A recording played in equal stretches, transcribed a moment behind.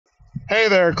Hey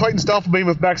there, Clayton Stuffelbeam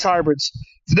with Beck's Hybrids.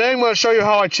 Today I'm going to show you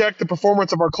how I check the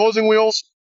performance of our closing wheels.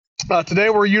 Today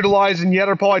we're utilizing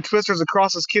Yetter poly twisters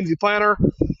across this Kinsey planter.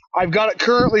 I've got it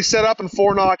currently set up in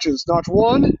 4 notches. Notch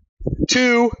 1,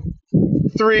 2,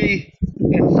 3,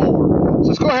 and 4. So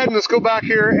let's go ahead and let's go back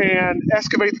here and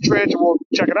excavate the trench and we'll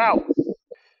check it out.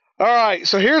 Alright,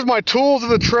 so here's my tools of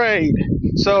the trade.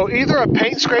 So either a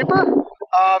paint scraper,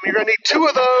 you're going to need 2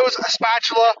 of those, a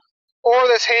spatula, or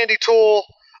this handy tool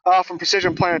from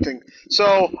Precision Planting.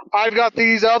 So I've got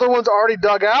these other ones already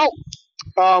dug out.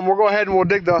 We'll go ahead and we'll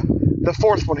dig the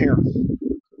 4th one here.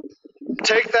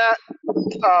 Take that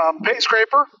paint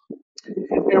scraper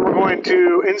and we're going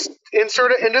to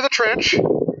insert it into the trench, and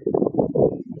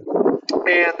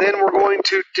then we're going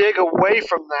to dig away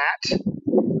from that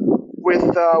with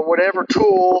whatever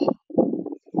tool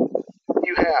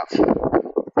you have.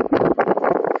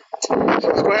 So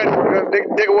let's go ahead and we're going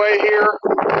to dig away here.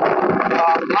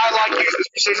 I like using this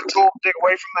precision tool to dig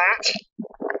away from that.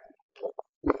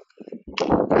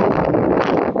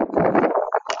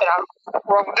 And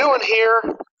what I'm doing here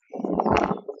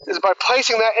is by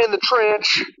placing that in the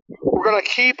trench, we're going to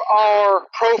keep our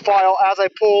profile as I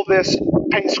pull this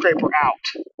paint scraper out.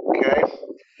 Okay,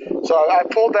 so I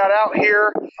pulled that out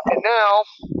here, and now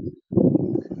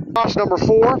notch number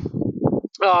 4.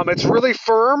 It's really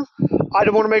firm. I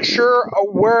want to make sure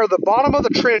where the bottom of the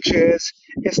trench is,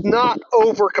 it's not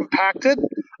over compacted.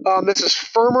 This is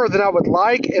firmer than I would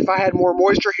like. If I had more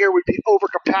moisture here, we'd be over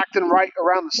compacting right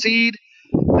around the seed.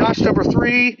 Notch number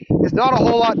 3 is not a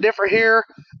whole lot different here.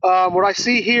 What I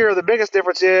see here, the biggest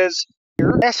difference is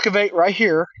here, excavate right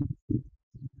here,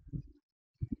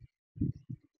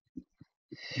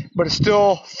 but it's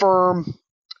still firm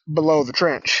below the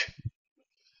trench.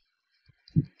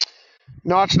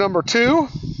 Notch number 2,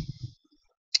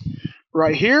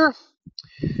 right here.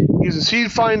 Use a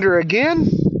seed finder again.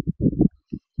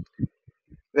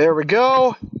 There we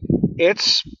go.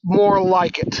 It's more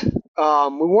like it. We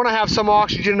want to have some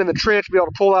oxygen in the trench to be able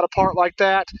to pull that apart like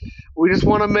that. We just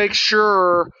want to make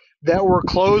sure that we're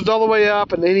closed all the way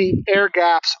up and any air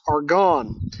gaps are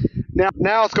gone.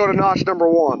 Now let's go to notch number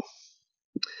 1.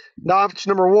 Notch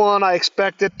number 1, I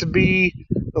expect it to be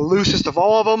the loosest of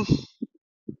all of them,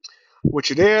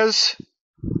 which it is.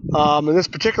 In this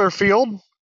particular field,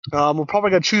 we're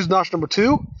probably going to choose notch number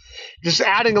 2. Just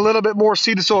adding a little bit more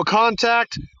seed to soil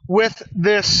contact with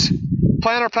this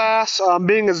planter pass.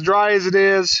 Being as dry as it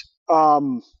is,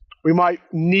 we might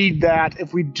need that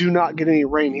if we do not get any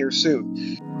rain here soon.